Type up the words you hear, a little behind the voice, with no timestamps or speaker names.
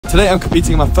Today I'm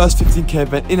competing in my first 15k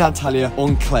event in Antalya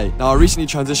on clay. Now I recently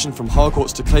transitioned from hard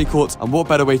courts to clay courts, and what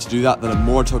better way to do that than at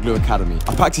Moratoglu Academy.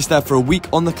 I practiced there for a week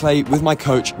on the clay with my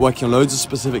coach, working on loads of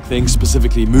specific things,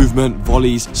 specifically movement,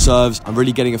 volleys, serves, and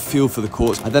really getting a feel for the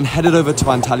courts. I then headed over to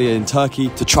Antalya in Turkey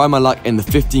to try my luck in the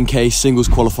 15k singles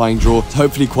qualifying draw to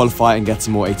hopefully qualify and get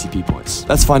some more ATP points.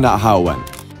 Let's find out how it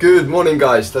went. Good morning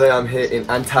guys, today I'm here in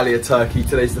Antalya, Turkey.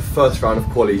 Today's the first round of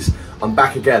qualies. I'm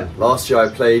back again. Last year I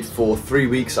played for 3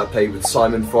 weeks. I played with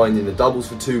Simon Freund in the doubles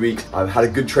for 2 weeks. I've had a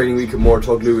good training week at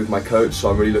Moratoglu with my coach, so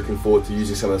I'm really looking forward to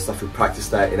using some of the stuff we practiced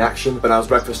there in action. But now it's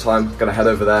breakfast time, gonna head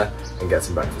over there and get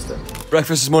some breakfast in.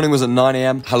 Breakfast this morning was at 9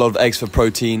 AM. Had a lot of eggs for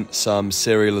protein, some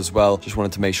cereal as well. Just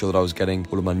wanted to make sure that I was getting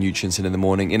all of my nutrients in the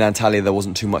morning. In Antalya there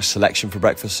wasn't too much selection for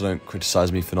breakfast, so don't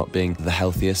criticize me for not being the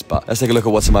healthiest. But let's take a look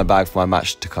at what's in my bag for my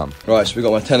match to come. Right, so we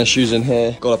got my tennis shoes in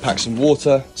here. Gotta pack some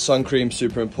water. Sun cream,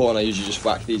 super important. I usually just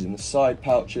whack these in the side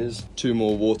pouches. 2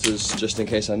 more waters just in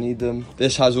case I need them.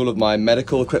 This has all of my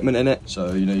medical equipment in it.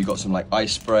 So, you know, you got some like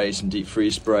ice spray, some deep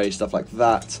freeze spray, stuff like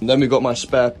that. And then we've got my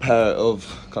spare pair of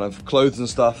kind of clothes and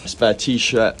stuff. Spare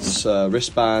t-shirts,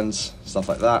 wristbands, stuff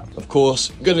like that. Of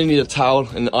course, gonna need a towel.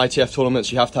 In the ITF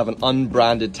tournaments, you have to have an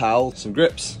unbranded towel. Some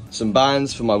grips, some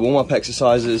bands for my warm-up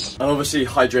exercises. And obviously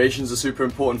hydration is a super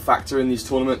important factor in these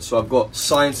tournaments. So I've got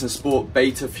Science and Sport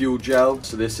Beta Fuel Gel.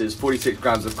 So this is 46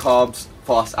 grams of carbs,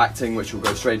 fast acting, which will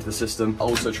go straight into the system. I'll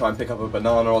also try and pick up a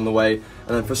banana on the way.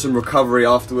 And then for some recovery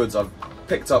afterwards, I've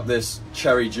picked up this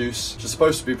cherry juice, which is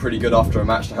supposed to be pretty good after a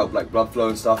match to help like blood flow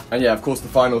and stuff. And yeah, of course the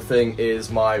final thing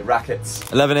is my rackets.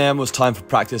 11 AM was time for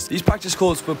practice. These practice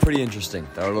courts were pretty interesting.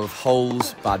 There are a lot of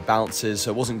holes, bad bounces,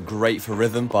 so it wasn't great for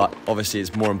rhythm, but obviously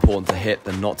it's more important to hit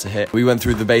than not to hit. We went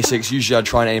through the basics. Usually I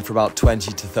try and aim for about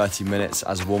 20 to 30 minutes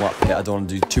as a warm-up hit. I don't want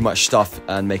to do too much stuff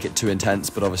and make it too intense,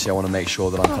 but obviously I want to make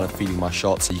sure that I'm kind of feeling my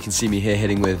shots. So you can see me here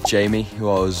hitting with Jamie, who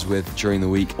I was with during the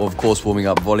week, or of course warming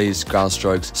up volleys, ground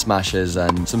strokes, smashes,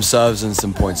 and some serves and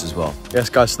some points as well. Yes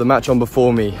guys, so the match on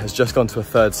before me has just gone to a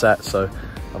 3rd set, so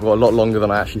I've got a lot longer than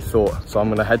I actually thought. So I'm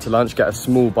gonna head to lunch, get a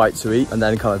small bite to eat, and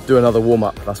then kind of do another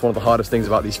warm-up. That's one of the hardest things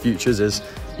about these futures is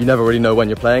you never really know when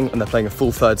you're playing, and they're playing a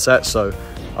full 3rd set, so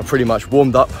I'm pretty much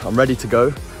warmed up, I'm ready to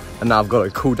go. And now I've got to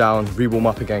cool down, re-warm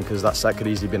up again, because that set could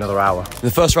easily be another hour. In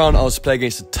the first round, I was playing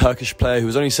against a Turkish player who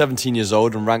was only 17 years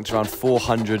old and ranked around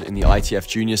 400 in the ITF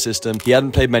junior system. He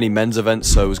hadn't played many men's events,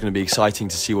 so it was going to be exciting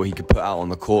to see what he could put out on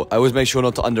the court. I always make sure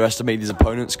not to underestimate these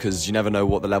opponents, because you never know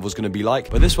what the level's going to be like.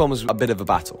 But this one was a bit of a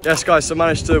battle. Yes, guys, so I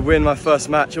managed to win my first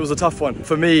match. It was a tough one.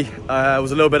 For me, it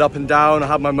was a little bit up and down. I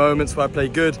had my moments where I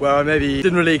played good, where I maybe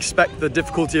didn't really expect the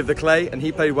difficulty of the clay, and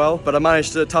he played well. But I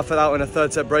managed to tough it out in a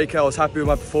 3rd set breaker. I was happy with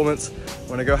my performance. I'm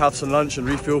gonna go have some lunch and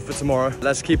refuel for tomorrow.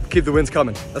 Let's keep the wins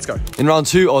coming. Let's go. In round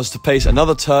 2, I was to face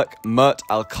another Turk, Mert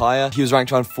Alkaya. He was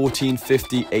ranked around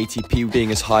 1450 ATP,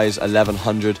 being as high as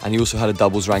 1100, and he also had a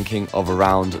doubles ranking of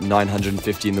around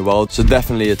 950 in the world, so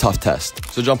definitely a tough test.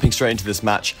 So jumping straight into this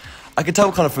match, I could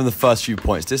tell kind of from the first few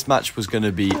points, this match was going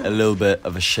to be a little bit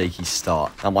of a shaky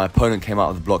start. And my opponent came out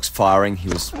of the blocks firing. He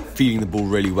was feeding the ball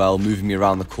really well, moving me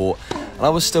around the court, and I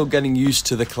was still getting used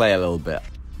to the clay a little bit.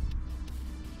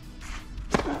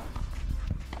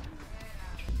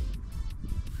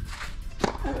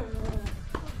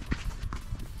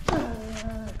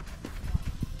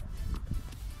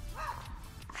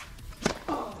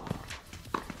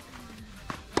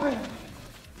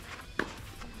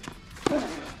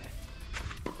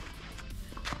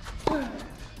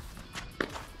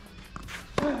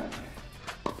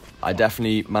 I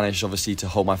definitely managed, obviously, to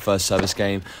hold my first service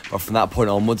game, but from that point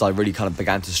onwards, I really kind of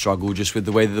began to struggle just with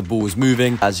the way that the ball was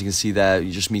moving. As you can see there,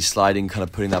 just me sliding, kind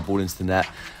of putting that ball into the net.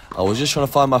 I was just trying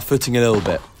to find my footing a little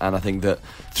bit, and I think that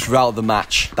throughout the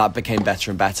match, that became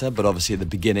better and better, but obviously at the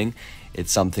beginning,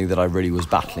 it's something that I really was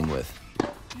battling with.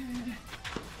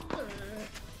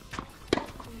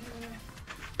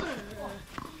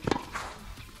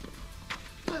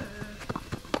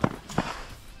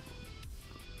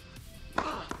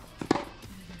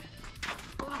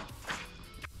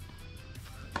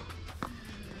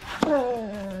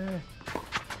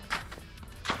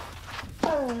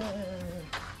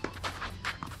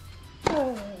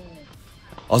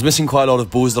 I was missing quite a lot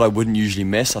of balls that I wouldn't usually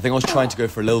miss. I think I was trying to go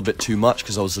for a little bit too much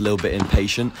because I was a little bit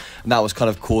impatient, and that was kind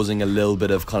of causing a little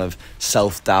bit of kind of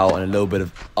self-doubt and a little bit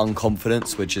of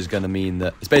unconfidence, which is going to mean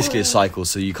that it's basically a cycle,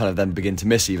 so you kind of then begin to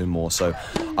miss even more. So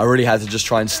I really had to just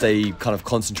try and stay kind of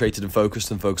concentrated and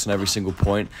focus on every single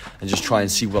point and just try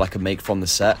and see what I could make from the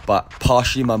set. But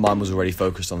partially my mind was already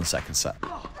focused on the second set.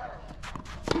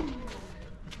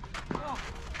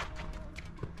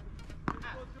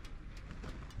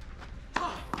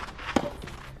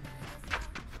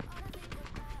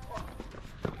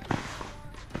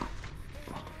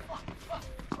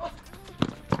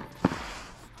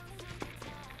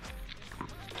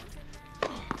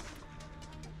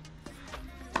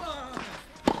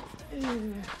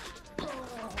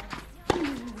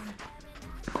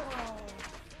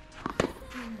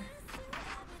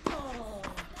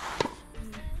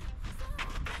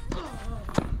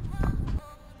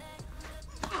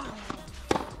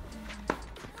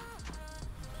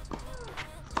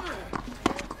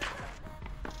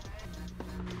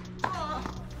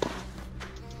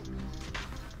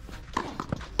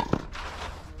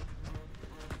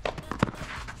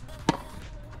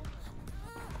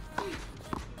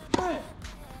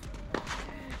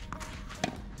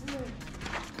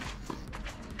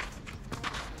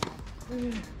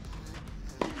 And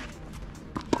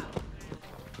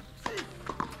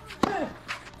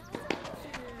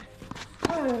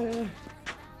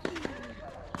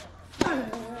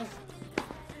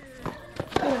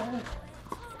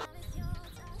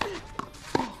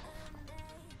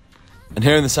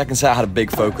here in the second set, I had a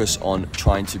big focus on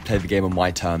trying to play the game on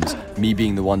my terms, me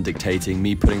being the one dictating,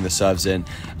 me putting the serves in,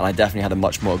 and I definitely had a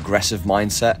much more aggressive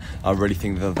mindset. I really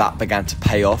think that that began to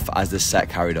pay off as this set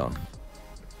carried on.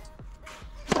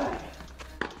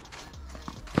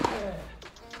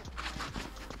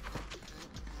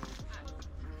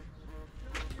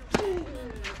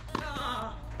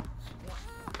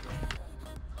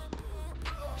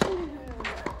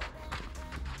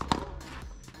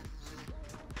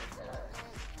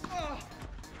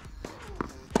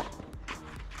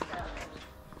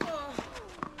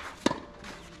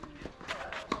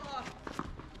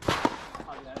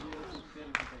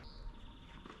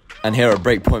 And here at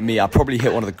breakpoint me, I probably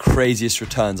hit one of the craziest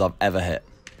returns I've ever hit.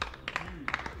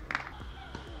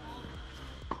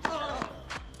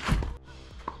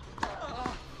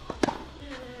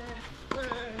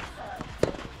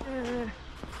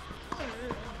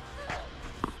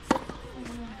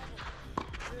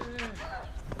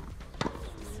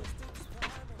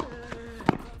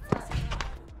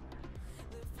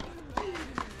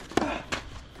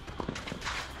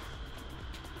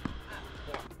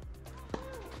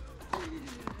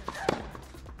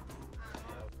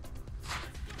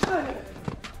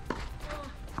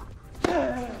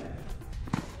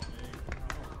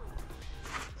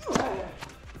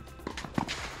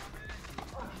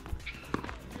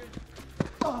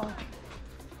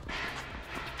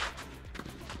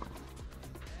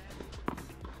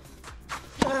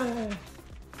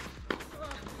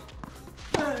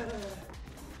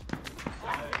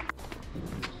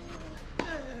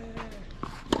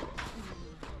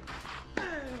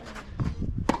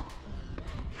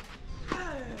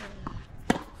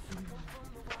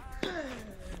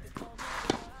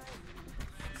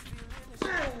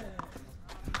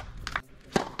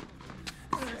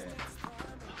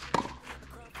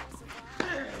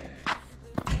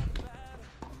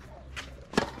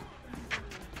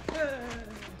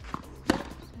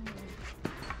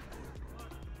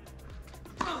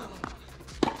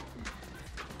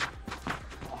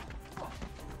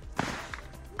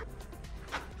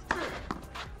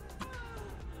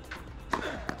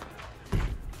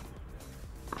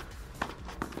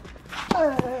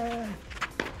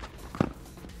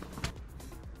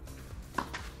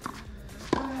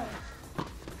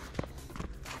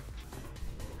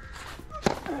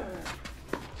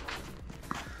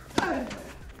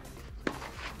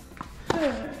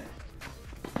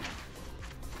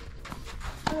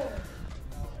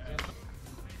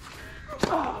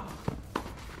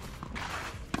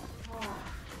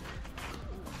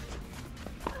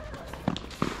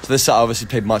 So this set I obviously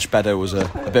played much better. It was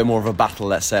a bit more of a battle,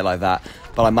 let's say it like that.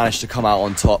 But I managed to come out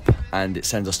on top and it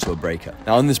sends us to a breaker.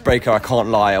 Now on this breaker, I can't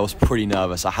lie, I was pretty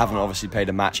nervous. I haven't obviously played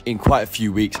a match in quite a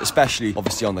few weeks, especially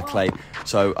obviously on the clay.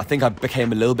 So I think I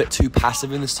became a little bit too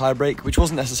passive in this tie break, which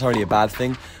wasn't necessarily a bad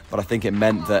thing, but I think it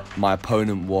meant that my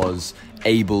opponent was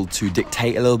able to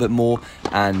dictate a little bit more,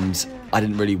 and I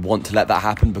didn't really want to let that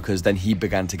happen because then he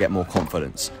began to get more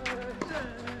confidence.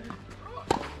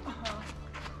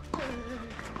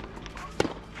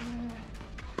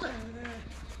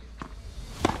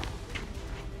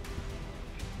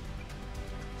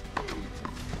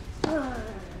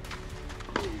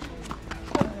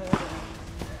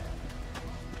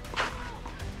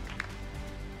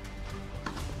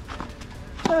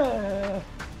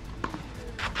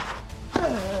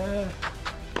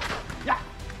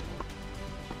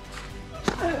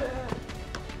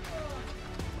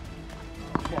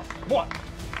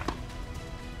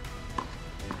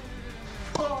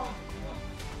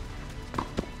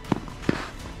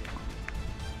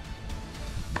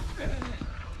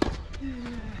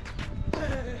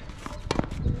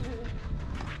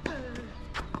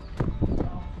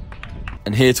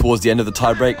 And here towards the end of the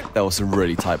tiebreak, there were some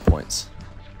really tight points.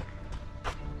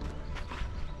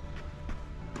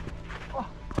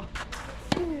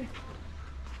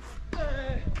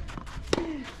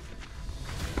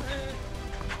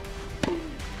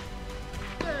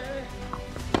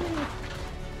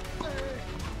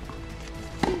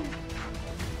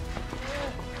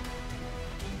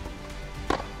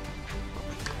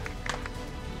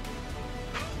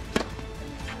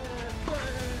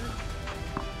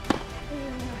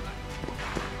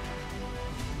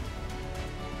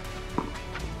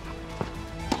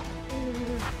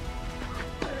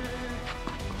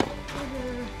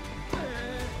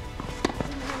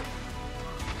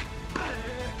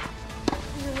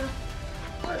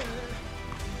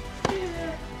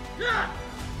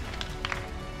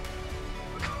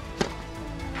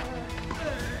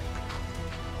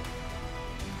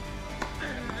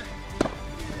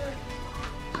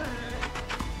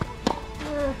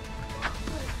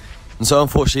 And so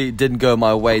unfortunately it didn't go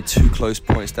my way. 2 close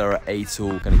points there at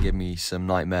 8-all, gonna give me some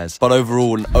nightmares. But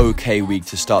overall an okay week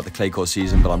to start the clay court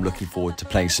season, but I'm looking forward to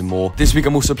playing some more. This week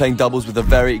I'm also playing doubles with a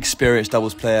very experienced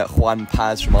doubles player, Juan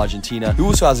Paz from Argentina, who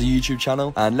also has a YouTube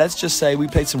channel. And let's just say we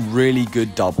played some really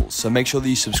good doubles. So make sure that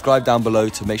you subscribe down below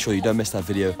to make sure you don't miss that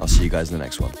video. I'll see you guys in the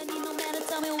next one.